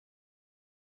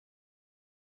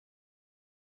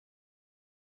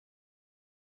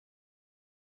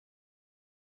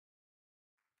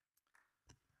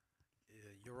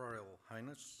Your Royal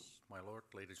Highness, my lord,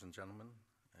 ladies and gentlemen,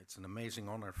 it's an amazing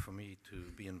honor for me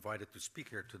to be invited to speak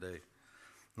here today,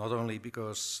 not only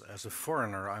because as a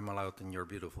foreigner I'm allowed in your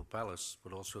beautiful palace,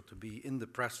 but also to be in the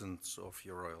presence of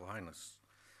Your Royal Highness,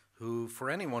 who, for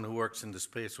anyone who works in the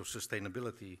space of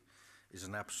sustainability, is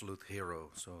an absolute hero.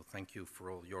 So thank you for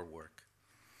all your work.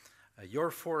 Your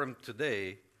forum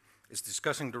today is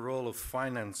discussing the role of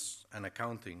finance and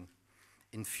accounting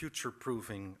in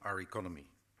future-proofing our economy.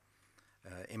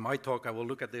 In my talk, I will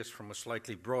look at this from a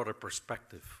slightly broader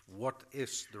perspective. What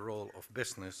is the role of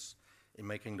business in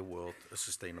making the world a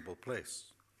sustainable place?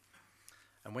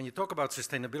 And when you talk about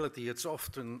sustainability, it's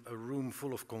often a room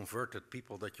full of converted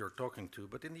people that you're talking to,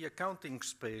 but in the accounting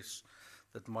space,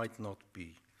 that might not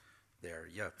be there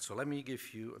yet. So let me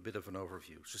give you a bit of an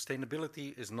overview.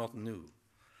 Sustainability is not new.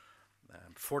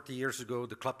 40 years ago,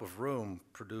 the Club of Rome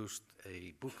produced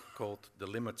a book called The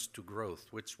Limits to Growth,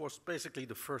 which was basically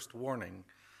the first warning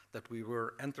that we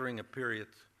were entering a period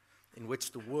in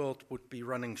which the world would be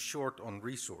running short on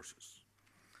resources.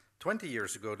 20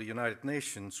 years ago, the United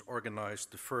Nations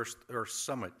organized the first Earth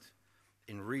Summit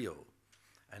in Rio.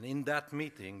 And in that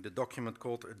meeting, the document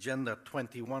called Agenda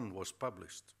 21 was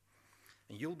published.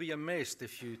 And you'll be amazed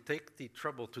if you take the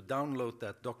trouble to download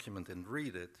that document and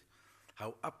read it,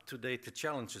 how up-to-date the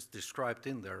challenges described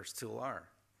in there still are.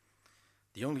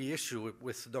 The only issue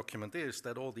with the document is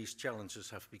that all these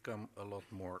challenges have become a lot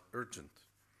more urgent.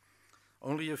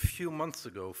 Only a few months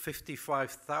ago,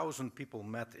 55,000 people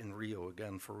met in Rio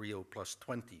again for Rio Plus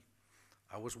 20.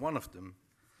 I was one of them,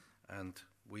 and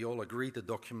we all agreed a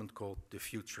document called The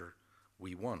Future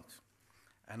We Want.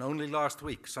 And only last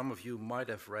week, some of you might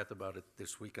have read about it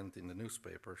this weekend in the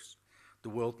newspapers, the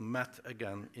world met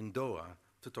again in Doha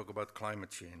to talk about climate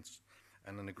change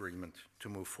and an agreement to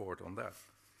move forward on that.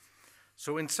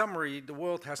 So in summary, the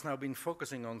world has now been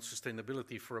focusing on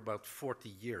sustainability for about 40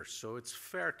 years, so it's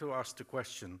fair to ask the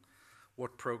question,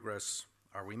 what progress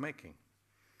are we making?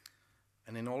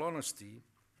 And in all honesty,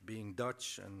 being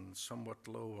Dutch and somewhat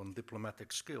low on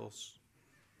diplomatic skills,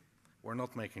 we're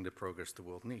not making the progress the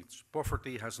world needs.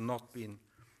 Poverty has not been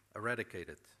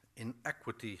eradicated.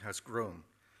 Inequity has grown,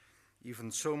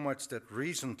 even so much that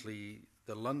recently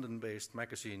the London-based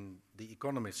magazine The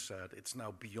Economist said it's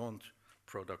now beyond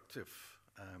productive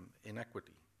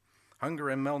inequity. Hunger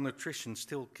and malnutrition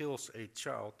still kills a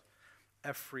child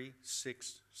every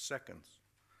 6 seconds,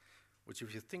 which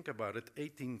if you think about it,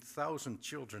 18,000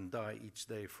 children die each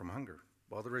day from hunger,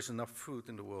 while there is enough food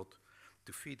in the world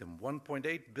to feed them.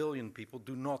 1.8 billion people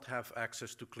do not have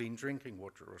access to clean drinking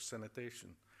water or sanitation.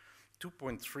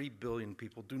 2.3 billion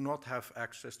people do not have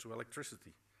access to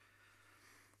electricity.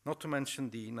 Not to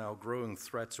mention the now growing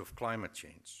threats of climate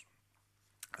change.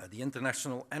 The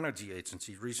International Energy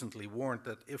Agency recently warned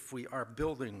that if we are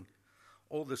building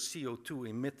all the CO2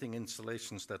 emitting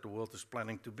installations that the world is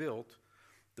planning to build,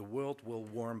 the world will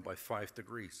warm by 5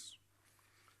 degrees.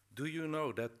 Do you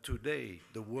know that today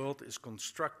the world is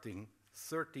constructing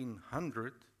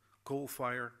 1,300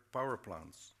 coal-fired power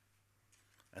plants,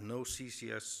 and no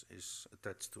CCS is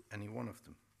attached to any one of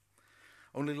them?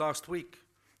 Only last week,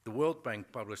 the World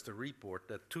Bank published a report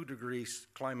that 2 degrees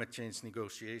climate change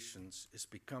negotiations is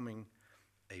becoming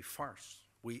a farce.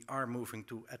 We are moving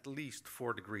to at least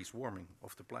 4 degrees warming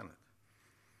of the planet.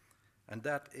 And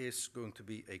that is going to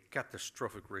be a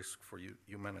catastrophic risk for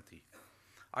humanity.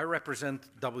 I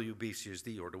represent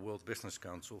WBCSD, or the World Business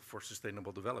Council for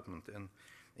Sustainable Development, and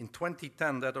in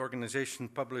 2010 that organization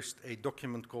published a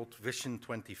document called Vision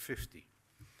 2050.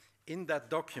 In that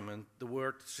document, the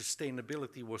word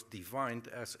sustainability was defined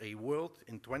as a world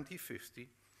in 2050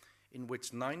 in which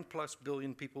 9+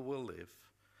 billion people will live.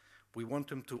 We want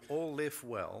them to all live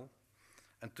well,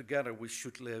 and together we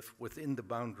should live within the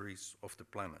boundaries of the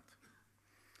planet.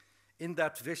 In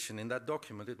that vision, in that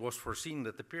document, it was foreseen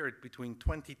that the period between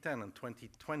 2010 and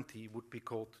 2020 would be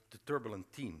called the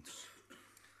turbulent teens.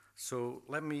 So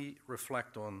let me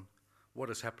reflect on what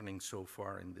is happening so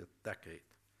far in the decade.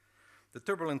 The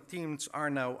turbulent teens are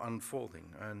now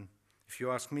unfolding, and if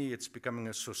you ask me, it's becoming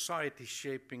a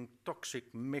society-shaping,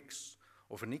 toxic mix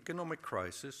of an economic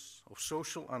crisis, of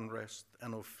social unrest,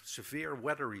 and of severe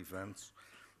weather events,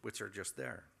 which are just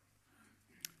there.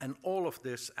 And all of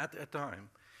this at a time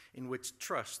in which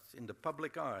trust in the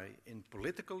public eye, in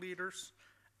political leaders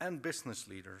and business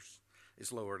leaders,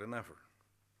 is lower than ever.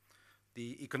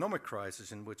 The economic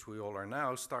crisis in which we all are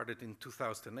now started in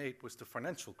 2008 with the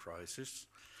financial crisis,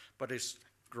 but is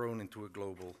grown into a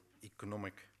global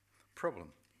economic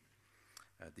problem.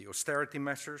 The austerity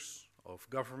measures of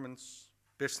governments,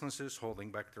 businesses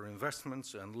holding back their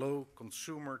investments, and low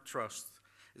consumer trust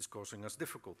is causing us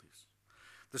difficulties.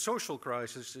 The social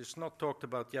crisis is not talked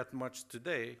about yet much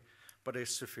today, but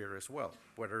is severe as well,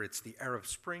 whether it's the Arab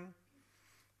Spring,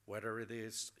 whether it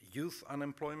is youth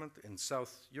unemployment in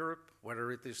South Europe,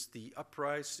 whether it is the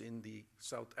uprise in the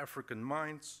South African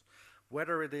mines,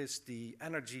 whether it is the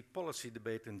energy policy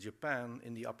debate in Japan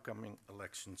in the upcoming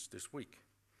elections this week.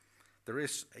 There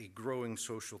is a growing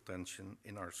social tension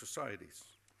in our societies.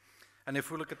 And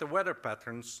if we look at the weather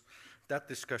patterns, that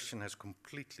discussion has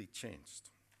completely changed.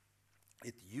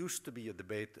 It used to be a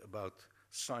debate about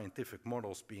scientific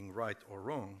models being right or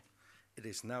wrong. It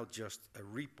is now just a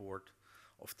report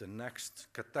of the next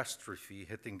catastrophe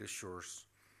hitting the shores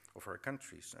of our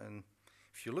countries. And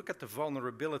if you look at the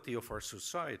vulnerability of our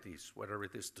societies, whether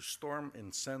it is the storm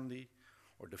in Sandy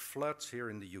or the floods here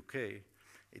in the UK,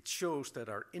 it shows that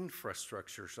our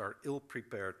infrastructures are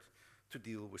ill-prepared to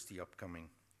deal with the upcoming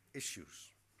issues.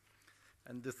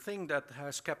 And the thing that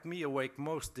has kept me awake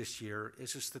most this year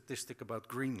is a statistic about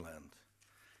Greenland.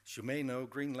 As you may know,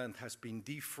 Greenland has been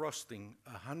defrosting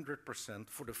 100%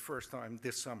 for the first time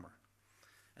this summer.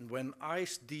 And when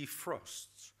ice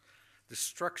defrosts, the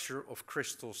structure of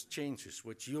crystals changes,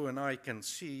 which you and I can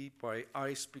see by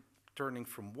ice turning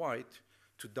from white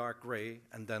to dark gray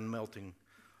and then melting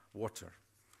water.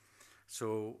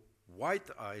 So white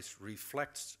ice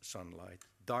reflects sunlight,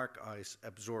 dark ice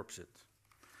absorbs it.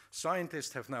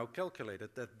 Scientists have now calculated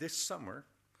that this summer,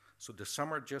 so the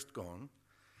summer just gone,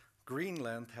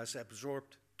 Greenland has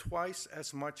absorbed twice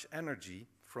as much energy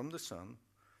from the sun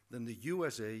than the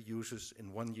USA uses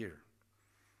in 1 year.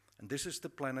 And this is the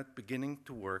planet beginning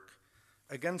to work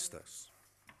against us.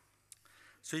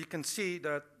 So you can see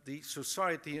that the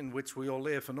society in which we all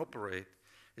live and operate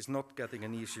is not getting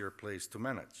an easier place to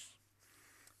manage.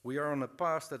 We are on a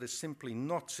path that is simply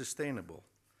not sustainable.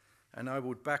 And I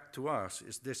would back to ask,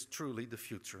 is this truly the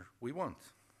future we want?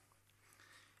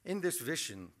 In this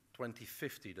vision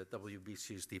 2050 that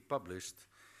WBCSD published,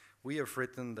 we have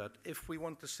written that if we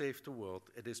want to save the world,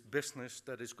 it is business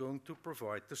that is going to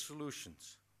provide the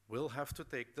solutions. We'll have to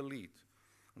take the lead.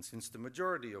 And since the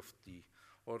majority of the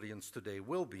audience today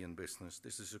will be in business,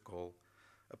 this is a call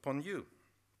upon you.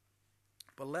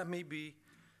 But let me be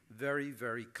very,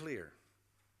 very clear.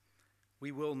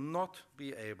 We will not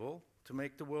be able to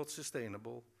make the world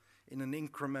sustainable in an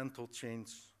incremental change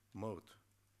mode.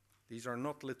 These are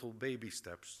not little baby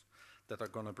steps that are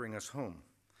going to bring us home.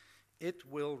 It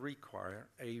will require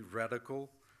a radical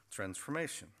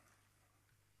transformation.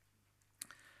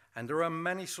 And there are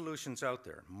many solutions out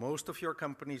there. Most of your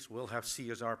companies will have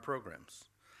CSR programs.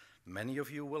 Many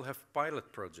of you will have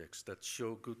pilot projects that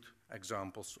show good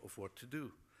examples of what to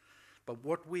do. But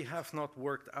what we have not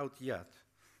worked out yet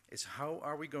is how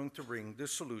are we going to bring the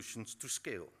solutions to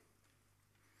scale?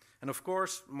 And of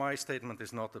course, my statement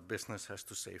is not that business has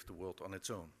to save the world on its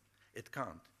own. It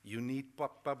can't. You need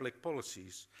public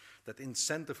policies that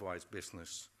incentivize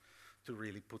business to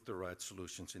really put the right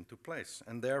solutions into place.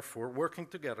 And therefore, working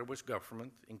together with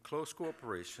government in close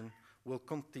cooperation will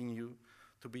continue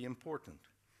to be important.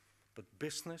 But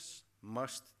business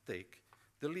must take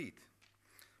the lead.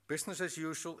 Business as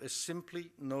usual is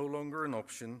simply no longer an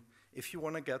option if you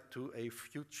want to get to a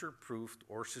future-proofed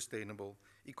or sustainable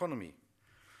economy.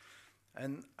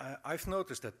 And I've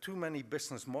noticed that too many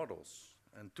business models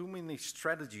and too many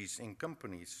strategies in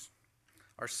companies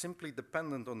are simply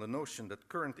dependent on the notion that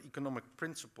current economic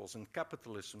principles in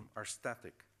capitalism are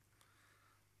static.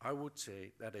 I would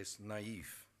say that is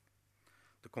naive.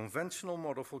 The conventional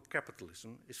model for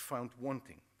capitalism is found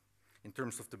wanting in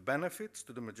terms of the benefits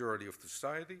to the majority of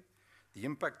society, the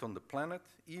impact on the planet,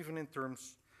 even in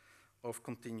terms of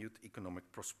continued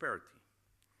economic prosperity.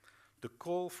 The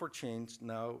call for change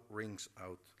now rings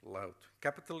out loud.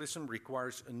 Capitalism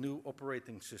requires a new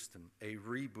operating system, a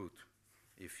reboot,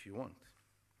 if you want.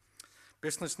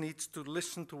 Business needs to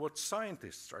listen to what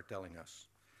scientists are telling us.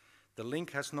 The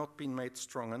link has not been made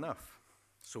strong enough.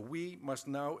 So we must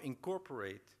now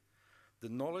incorporate the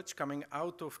knowledge coming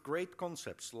out of great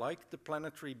concepts like the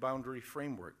planetary boundary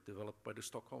framework developed by the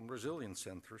Stockholm Resilience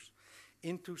Centers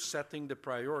into setting the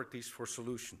priorities for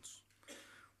solutions.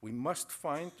 We must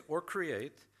find or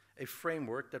create a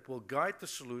framework that will guide the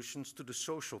solutions to the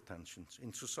social tensions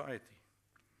in society.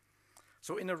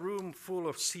 So in a room full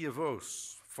of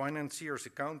CFOs, financiers,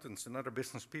 accountants, and other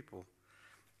business people,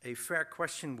 a fair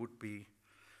question would be,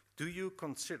 do you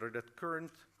consider that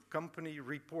current company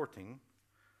reporting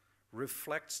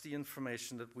reflects the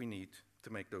information that we need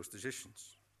to make those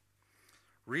decisions?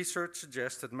 Research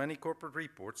suggests that many corporate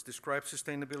reports describe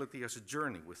sustainability as a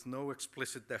journey with no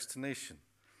explicit destination,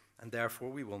 and therefore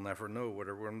we will never know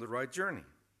whether we're on the right journey.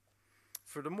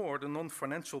 Furthermore, the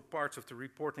non-financial parts of the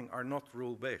reporting are not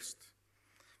rule-based.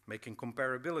 making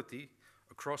comparability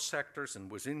across sectors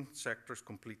and within sectors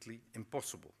completely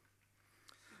impossible.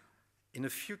 In a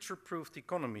future-proofed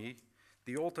economy,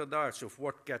 the old adage of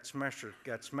what gets measured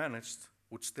gets managed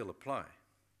would still apply.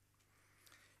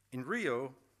 In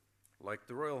Rio, like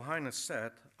the Royal Highness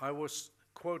said, I was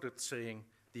quoted saying,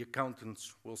 "The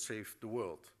accountants will save the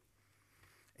world."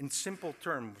 In simple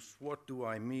terms, what do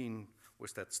I mean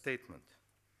with that statement?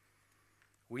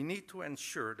 We need to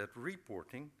ensure that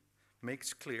reporting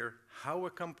makes clear how a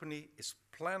company is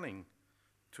planning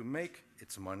to make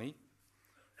its money,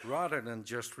 rather than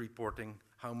just reporting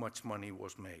how much money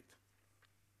was made.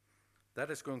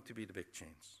 That is going to be the big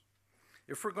change.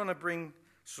 If we're going to bring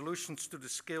solutions to the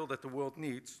scale that the world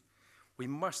needs, we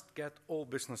must get all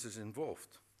businesses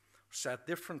involved. Said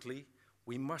differently,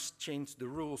 we must change the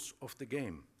rules of the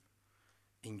game.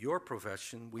 In your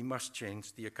profession, we must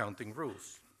change the accounting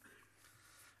rules.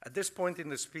 At this point in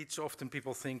the speech, often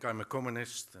people think I'm a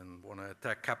communist and want to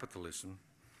attack capitalism,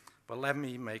 but let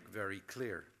me make very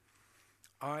clear.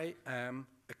 I am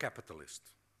a capitalist.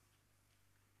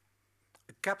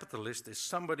 A capitalist is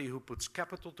somebody who puts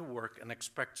capital to work and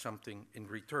expects something in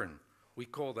return. We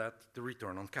call that the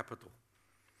return on capital.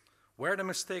 Where the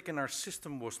mistake in our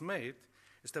system was made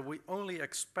is that we only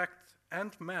expect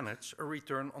and manage a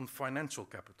return on financial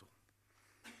capital.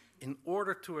 In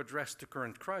order to address the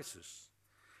current crisis,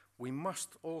 we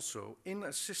must also, in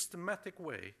a systematic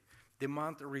way,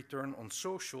 demand a return on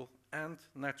social and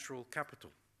natural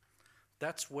capital.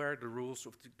 That's where the rules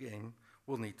of the game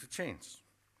will need to change.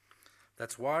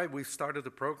 That's why we've started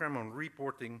a program on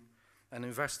reporting and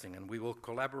investing, and we will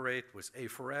collaborate with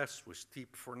A4S, with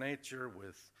Steep for Nature,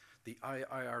 with the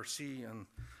IIRC, and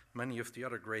many of the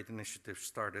other great initiatives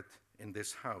started in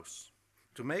this house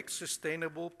to make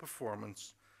sustainable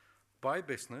performance by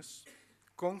business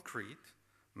concrete,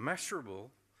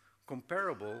 measurable,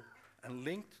 comparable, and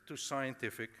linked to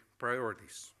scientific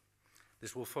priorities.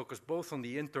 This will focus both on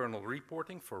the internal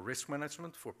reporting for risk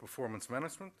management, for performance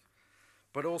management,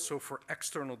 but also for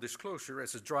external disclosure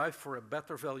as a drive for a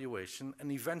better valuation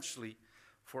and eventually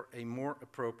for a more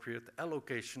appropriate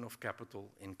allocation of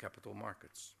capital in capital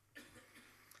markets.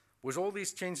 With all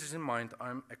these changes in mind,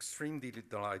 I'm extremely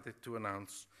delighted to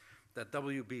announce that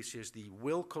WBCSD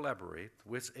will collaborate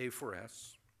with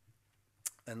A4S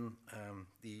and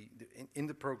in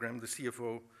the program, the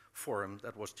CFO Forum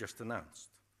that was just announced.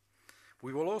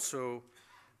 We will also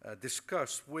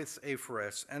discuss with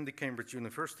A4S and the Cambridge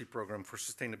University Program for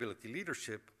Sustainability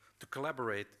Leadership to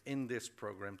collaborate in this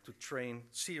program to train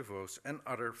CFOs and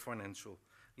other financial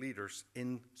leaders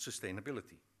in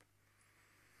sustainability.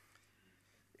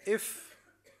 If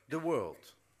the world,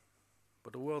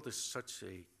 but the world is such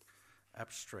an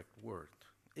abstract word,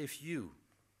 if you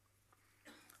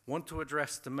want to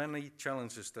address the many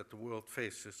challenges that the world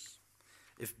faces,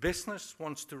 if business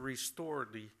wants to restore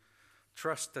the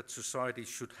trust that society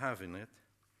should have in it,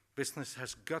 business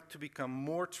has got to become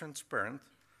more transparent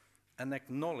and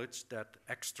acknowledge that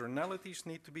externalities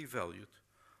need to be valued,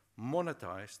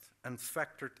 monetized, and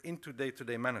factored into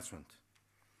day-to-day management.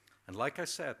 And like I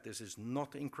said, this is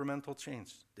not incremental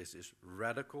change. This is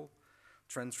radical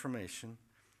transformation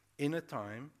in a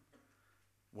time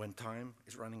when time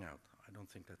is running out. I don't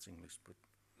think that's English, but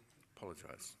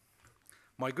apologize.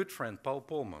 My good friend, Paul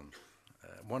Polman,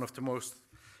 one of the most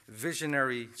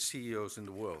visionary CEOs in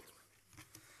the world,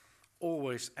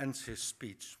 always ends his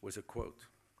speech with a quote,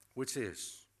 which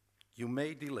is, "You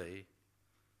may delay,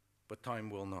 but time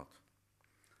will not.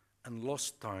 And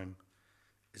lost time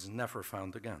is never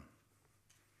found again."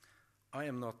 I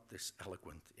am not this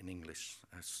eloquent in English,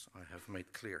 as I have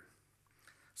made clear.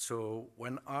 So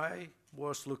when I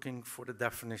was looking for the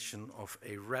definition of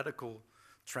a radical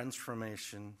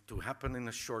transformation to happen in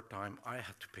a short time, I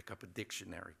had to pick up a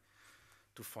dictionary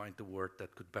to find the word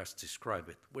that could best describe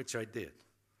it, which I did.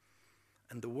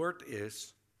 And the word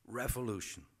is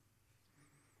revolution.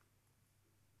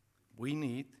 We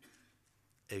need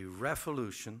a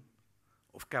revolution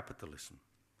of capitalism,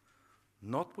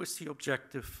 not with the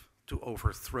objective to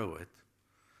overthrow it,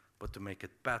 but to make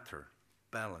it better,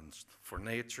 balanced for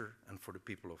nature and for the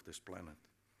people of this planet.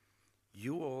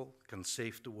 You all can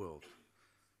save the world,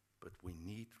 but we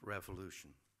need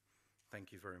revolution.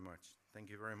 Thank you very much. Thank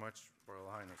you very much, Royal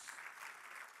Highness.